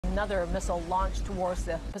another missile launched towards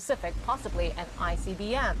the Pacific, possibly an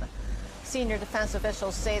ICBM. Senior defense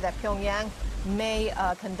officials say that Pyongyang may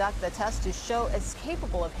conduct the test to show it's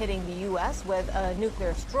capable of hitting the U.S. with a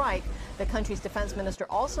nuclear strike. The country's defense minister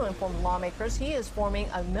also informed lawmakers he is forming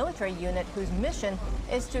a military unit whose mission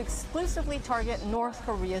is to exclusively target North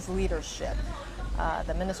Korea's leadership.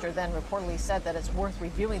 The minister then reportedly said that it's worth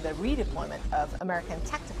reviewing the redeployment of American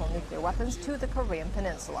tactical nuclear weapons to the Korean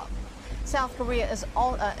peninsula. South Korea has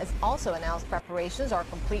also announced preparations are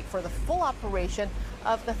complete for the full operation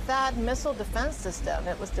of the THAAD missile defense system.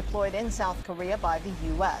 It was deployed in South Korea by the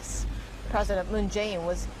U.S. President Moon Jae-in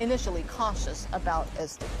was initially cautious about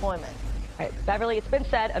its deployment. Right. Beverly, it's been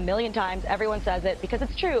said a million times, everyone says it because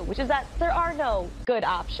it's true, which is that there are no good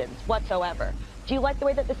options whatsoever. Do you like the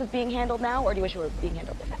way that this is being handled now, or do you wish it were being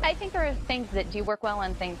handled differently? I think there are things that do work well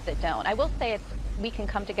and things that don't. I will say we can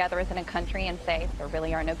come together as a country and say there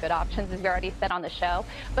really are no good options, as we already said on the show.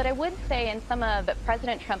 But I would say in some of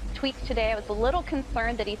President Trump's tweets today, I was a little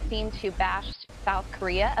concerned that he seemed to bash South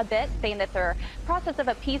Korea a bit, saying that their process of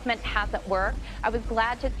appeasement hasn't worked. I was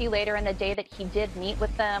glad to see later in the day that he did meet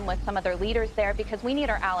with them, with some of their leaders there, because we need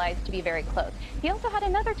our allies to be very close. He also had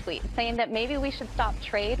another tweet saying that maybe we should stop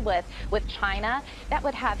trade with China. That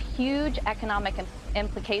would have huge economic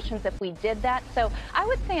implications if we did that. So I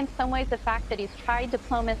would say in some ways the fact that he's tried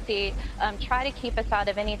diplomacy, try to keep us out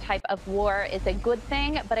of any type of war is a good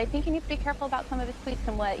thing, but I think he needs to be careful about some of his tweets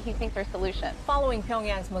and what he thinks are solutions. Following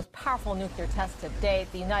Pyongyang's most powerful nuclear test to date,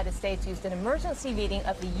 the United States used an emergency meeting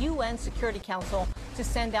of the UN Security Council to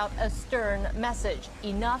send out a stern message.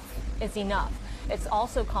 Enough is enough. It's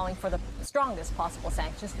also calling for the strongest possible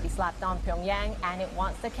sanctions to be slapped on Pyongyang, and it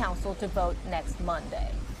wants the council to vote next Monday.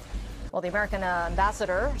 Well, the American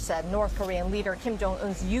ambassador said North Korean leader Kim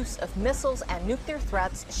Jong-un's use of missiles and nuclear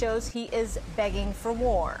threats shows he is begging for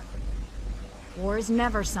war. War is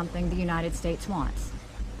never something the United States wants.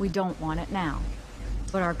 We don't want it now.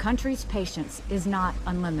 But our country's patience is not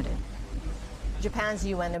unlimited. Japan's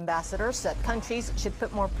UN ambassador said countries should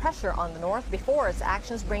put more pressure on the North before its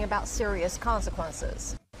actions bring about serious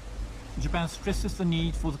consequences. Japan stresses the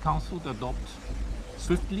need for the Council to adopt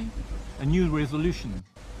swiftly a new resolution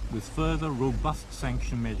with further robust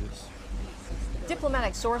sanction measures.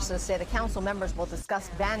 Diplomatic sources say the Council members will discuss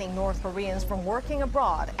banning North Koreans from working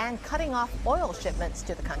abroad and cutting off oil shipments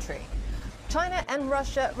to the country. China and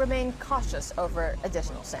Russia remain cautious over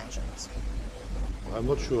additional sanctions. I'm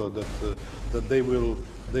not sure that they will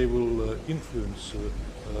influence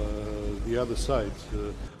the other side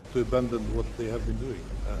to abandon what they have been doing.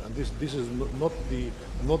 And this is not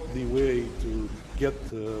the way to get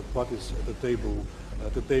parties at the table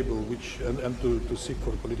and to seek for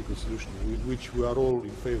a political solution, which we are all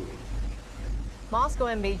in favor of. Moscow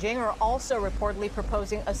and Beijing are also reportedly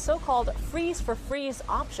proposing a so-called freeze-for-freeze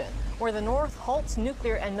option, where the North halts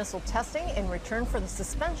nuclear and missile testing in return for the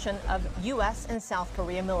suspension of U.S. and South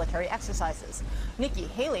Korea military exercises. Nikki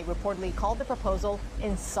Haley reportedly called the proposal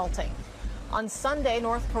insulting. On Sunday,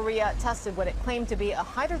 North Korea tested what it claimed to be a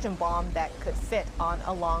hydrogen bomb that could fit on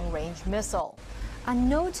a long-range missile. A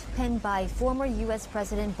note penned by former U.S.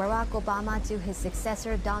 President Barack Obama to his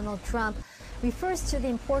successor Donald Trump refers to the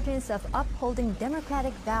importance of upholding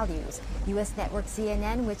democratic values. U.S. network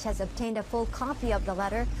CNN, which has obtained a full copy of the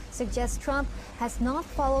letter, suggests Trump has not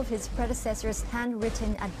followed his predecessor's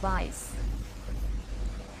handwritten advice.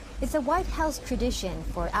 It's a White House tradition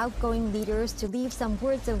for outgoing leaders to leave some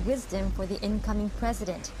words of wisdom for the incoming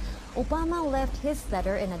president. Obama left his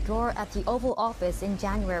letter in a drawer at the Oval Office in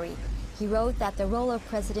January. He wrote that the role of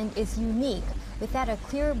president is unique, without a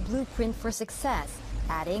clear blueprint for success,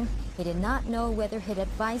 adding he did not know whether his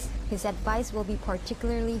advice will be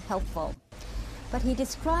particularly helpful. But he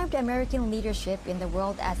described American leadership in the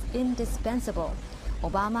world as indispensable.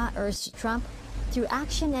 Obama urged Trump, through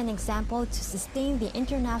action and example, to sustain the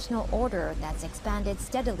international order that's expanded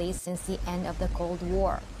steadily since the end of the Cold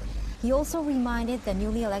War. He also reminded the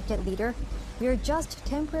newly elected leader, "We are just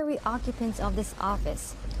temporary occupants of this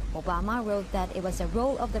office." Obama wrote that it was the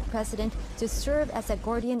role of the president to serve as a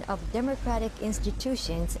guardian of democratic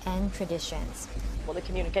institutions and traditions. Well, to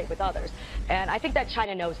communicate with others. And I think that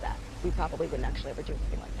China knows that. We probably wouldn't actually ever do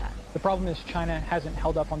anything like that. The problem is China hasn't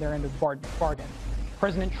held up on their end of the bargain.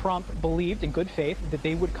 President Trump believed in good faith that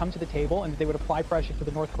they would come to the table and that they would apply pressure to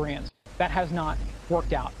the North Koreans. That has not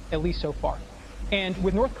worked out, at least so far. And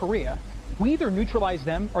with North Korea, we either neutralize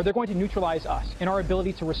them or they're going to neutralize us in our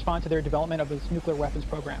ability to respond to their development of this nuclear weapons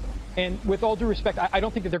program. And with all due respect, I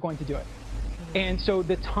don't think that they're going to do it. And so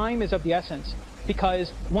the time is of the essence,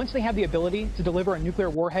 because once they have the ability to deliver a nuclear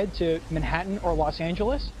warhead to Manhattan or Los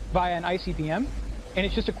Angeles via an ICBM, And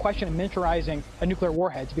it's just a question of miniaturizing a nuclear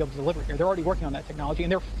warhead to be able to deliver it here. They're already working on that technology,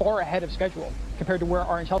 and they're far ahead of schedule compared to where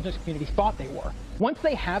our intelligence community thought they were. Once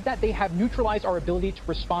they have that, they have neutralized our ability to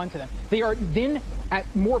respond to them. They are then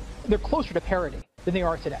they're closer to parity than they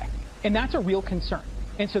are today. And that's a real concern.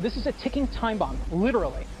 And so this is a ticking time bomb,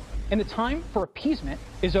 literally. And the time for appeasement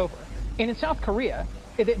is over. And in South Korea,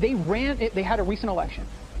 they had a recent election.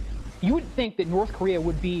 You would think that North Korea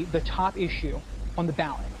would be the top issue on the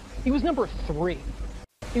ballot. It was number 3.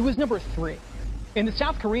 It was number 3. And the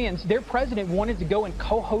South Koreans, their president wanted to go and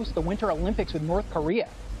co-host the Winter Olympics with North Korea.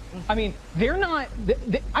 I mean, they're not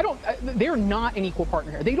an equal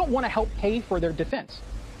partner here. They don't want to help pay for their defense.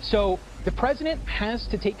 So the president has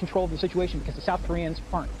to take control of the situation because the South Koreans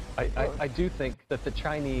aren't. I do think that the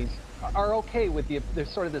Chinese are okay with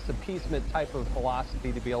there's sort of this appeasement type of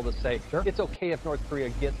philosophy to be able to say, sure, it's okay if North Korea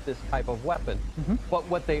gets this type of weapon. But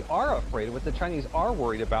what they are afraid of, what the Chinese are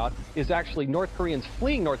worried about, is actually North Koreans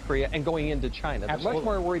fleeing North Korea and going into China. They're much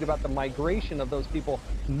more worried about the migration of those people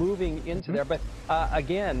moving into there. But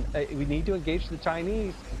again, we need to engage the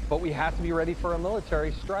Chinese, but we have to be ready for a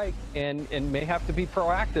military strike and may have to be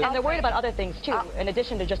proactive. And they're worried about other things, too. In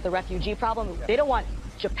addition to just the refugee problem, they don't want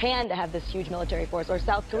Japan to have this huge military force or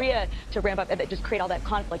South Korea to ramp up and just create all that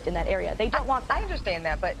conflict in that area. They don't want that. I understand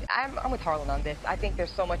that, but I'm with Harlan on this. I think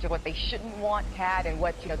there's so much of what they shouldn't want, Kat, and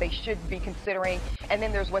what they should be considering, and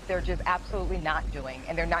then there's what they're just absolutely not doing,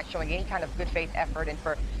 and they're not showing any kind of good faith effort. And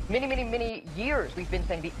for many, many, many years, we've been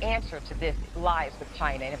saying the answer to this lies with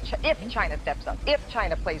China. And if China steps up, if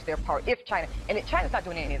China plays their part, China's not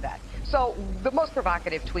doing any of that. So the most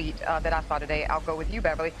provocative tweet that I saw today, I'll go with you,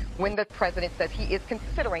 Beverly, when the president says he is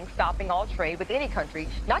considering stopping all trade with any country,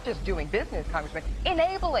 not just doing business, Congressman,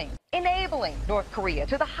 enabling North Korea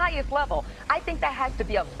to the highest level. I think that has to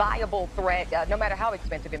be a viable threat, no matter how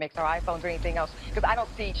expensive it makes our iPhones or anything else, because I don't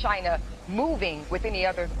see China moving with any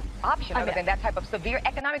other option other than that type of severe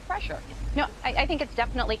economic pressure. No, I think it's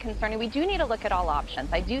definitely concerning. We do need to look at all options.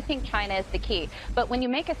 I do think China is the key. But when you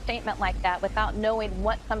make a statement like that without knowing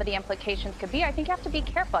what some of the implications could be, I think you have to be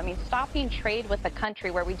careful. I mean, stopping trade with a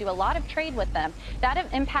country where we do a lot of trade with them, that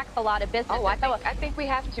impacts a lot of business. Oh, I think we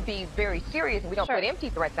have to be very serious and we don't put empty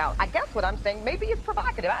threats out. I guess what I'm saying, maybe it's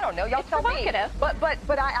provocative. I don't know. Y'all tell me.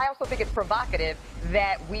 But I also think it's provocative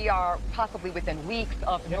that we are possibly within weeks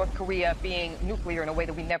of North Korea being nuclear in a way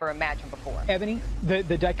that we never imagined before. Ebony,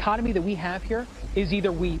 the dichotomy that we have here is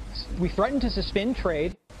either we threaten to suspend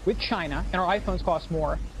trade with China and our iPhones cost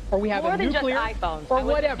more, or we have more a nuclear than just iPhones. or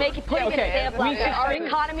whatever. Our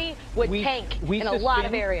economy would tank in a lot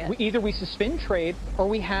of areas. Either we suspend trade or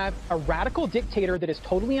we have a radical dictator that is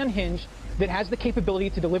totally unhinged that has the capability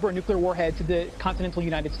to deliver a nuclear warhead to the continental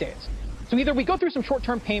United States. So either we go through some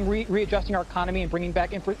short-term pain readjusting our economy and bringing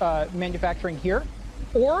back manufacturing here,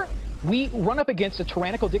 or we run up against a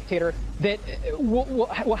tyrannical dictator that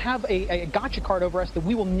will have a gotcha card over us that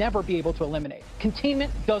we will never be able to eliminate.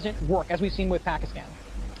 Containment doesn't work, as we've seen with Pakistan.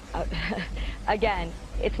 Again,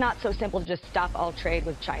 it's not so simple to just stop all trade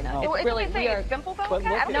with China. It's really simple though.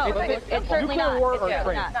 It's certainly not. Nuclear war or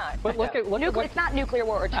trade. But look at it's not nuclear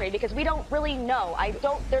war or trade because we don't really know.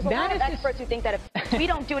 There's a lot of experts who think that if we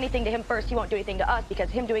don't do anything to him first, he won't do anything to us, because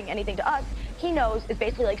him doing anything to us, he knows, is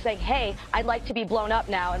basically like saying, hey, I'd like to be blown up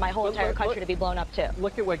now and my whole entire country to be blown up too.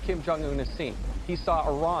 Look at what Kim Jong-un has seen. He saw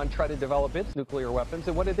Iran try to develop its nuclear weapons,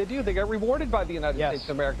 and what did they do? They got rewarded by the United States of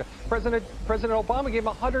America. President Obama gave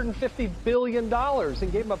him $150 billion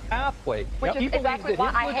and gave him a pathway. Which is exactly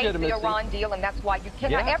why I hate the Iran deal, and that's why you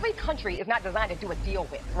cannot. Every country is not designed to do a deal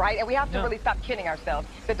with, right? And we have to really stop kidding ourselves.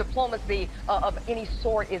 The diplomacy of any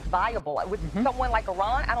sort is viable. With someone like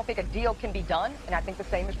Iran, I don't think a deal can be done, and I think the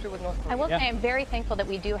same is true with North Korea. I will say I'm very thankful that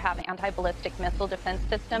we do have an anti-ballistic missile defense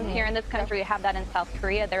system here in this country. We have that in South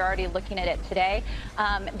Korea. They're already looking at it today.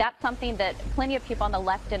 That's something that plenty of people on the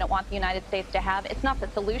left didn't want the United States to have. It's not the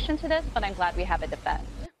solution to this, but I'm glad we have a defense.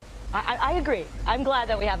 I agree. I'm glad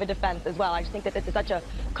that we have a defense as well. I just think that this is such a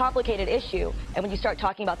complicated issue. And when you start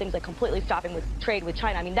talking about things like completely stopping with trade with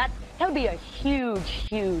China, I mean, that would be a huge,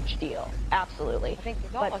 huge deal. Absolutely. I think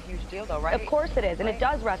it's all a huge deal, though, right? Of course it is. And it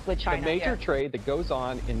does rest with China. The major trade that goes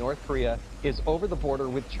on in North Korea is over the border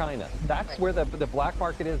with China. That's where the black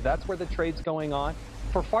market is. That's where the trade's going on.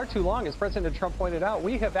 For far too long, as President Trump pointed out,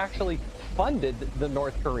 we have actually funded the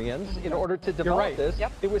North Koreans in order to develop this.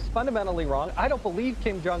 It was fundamentally wrong. I don't believe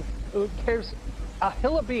Kim Jong-un cares a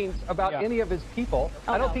hill of beans about any of his people.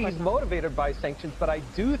 I don't think he's motivated by sanctions, but I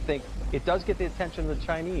do think it does get the attention of the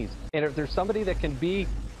Chinese. And if there's somebody that can be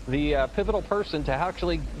the pivotal person to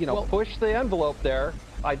actually, push the envelope there,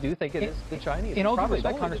 I do think it is the Chinese. In all due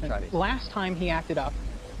respect, Congressman, last time he acted up,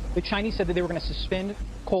 the Chinese said that they were going to suspend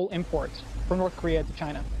coal imports from North Korea to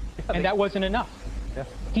China. And that wasn't enough. Yeah.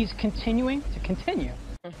 He's continuing to continue.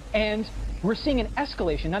 And we're seeing an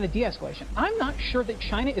escalation, not a de-escalation. I'm not sure that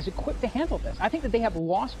China is equipped to handle this. I think that they have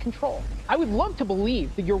lost control. I would love to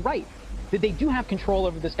believe that you're right, that they do have control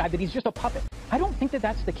over this guy, that he's just a puppet. I don't think that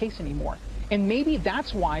that's the case anymore. And maybe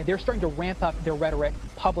that's why they're starting to ramp up their rhetoric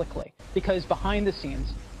publicly, because behind the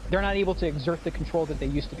scenes, they're not able to exert the control that they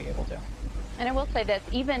used to be able to. And I will say this,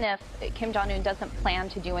 even if Kim Jong-un doesn't plan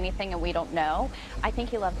to do anything and we don't know, I think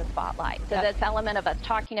he loves the spotlight. So this element of us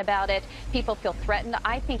talking about it, people feel threatened.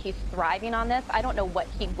 I think he's thriving on this. I don't know what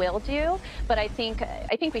he will do, but I think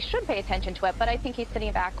we should pay attention to it. But I think he's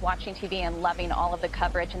sitting back watching TV and loving all of the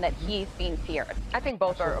coverage and that he's being feared. I think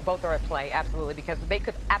both are at play, absolutely, because they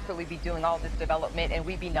could absolutely be doing all this development and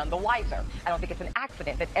we'd be none the wiser. I don't think it's an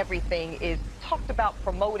accident that everything is talked about,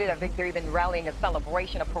 promoted. I think they're even rallying a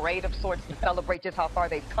celebration, a parade of sorts to celebrate just how far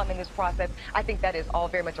they've come in this process. I think that is all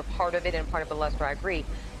very much a part of it and part of the luster. I agree.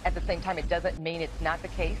 At the same time, it doesn't mean it's not the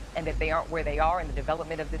case and that they aren't where they are in the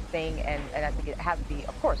development of this thing. And I think it has to be,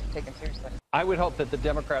 of course, taken seriously. I would hope that the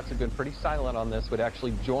Democrats have been pretty silent on this, would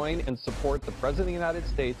actually join and support the President of the United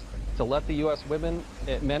States to let the U.S. men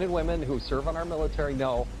and women who serve on our military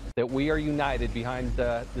know that we are united behind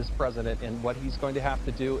this president and what he's going to have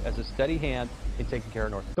to do as a steady hand in taking care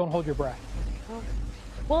of North Korea. Don't hold your breath.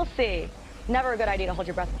 We'll see. Never a good idea to hold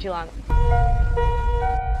your breath for too long.